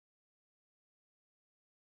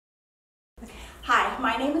Hi,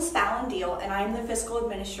 my name is Falen and I'm the Fiscal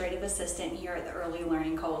Administrative Assistant here at the Early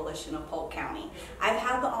Learning Coalition of Polk County. I've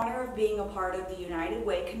had the honor of being a part of the United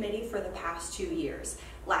Way Committee for the past 2 years.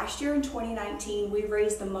 Last year in 2019, we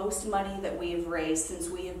raised the most money that we have raised since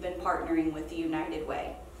we have been partnering with the United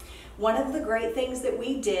Way. One of the great things that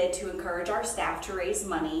we did to encourage our staff to raise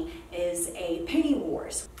money is a penny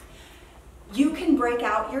wars. You can break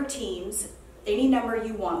out your teams any number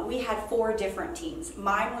you want. We had 4 different teams.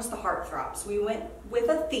 Mine was the Heartthrobs. We went with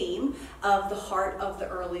a theme of the heart of the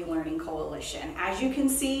Early Learning Coalition. As you can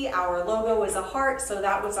see, our logo is a heart, so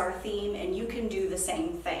that was our theme, and you can do the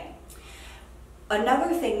same thing.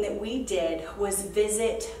 Another thing that we did was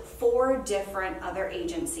visit 4 different other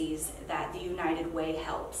agencies that the United Way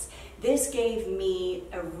helps. This gave me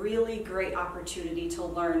a really great opportunity to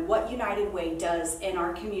learn what United Way does in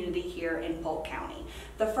our community here in Polk County.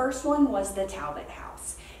 The first one was the Talbot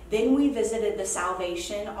House. Then we visited the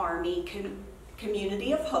Salvation Army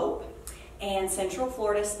Community of Hope and Central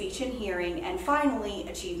Florida Speech and Hearing, and finally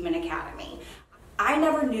Achievement Academy. I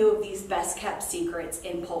never knew of these best kept secrets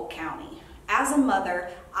in Polk County. As a mother,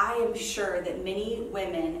 I am sure that many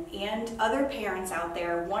women and other parents out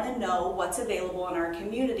there want to know what's available in our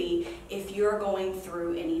community if you're going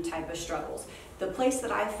through any type of struggles. The place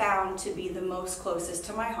that I found to be the most closest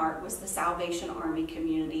to my heart was the Salvation Army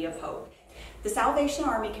Community of Hope. The Salvation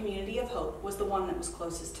Army Community of Hope was the one that was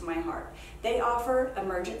closest to my heart. They offer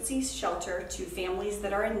emergency shelter to families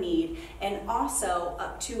that are in need, and also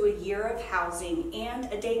up to a year of housing and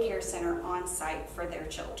a daycare center on site for their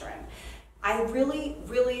children. I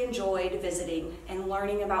really enjoyed visiting and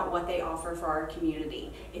learning about what they offer for our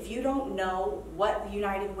community. If you don't know what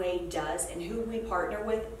United Way does and who we partner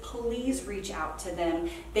with, please reach out to them.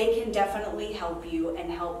 They can definitely help you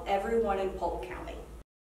and help everyone in Polk County.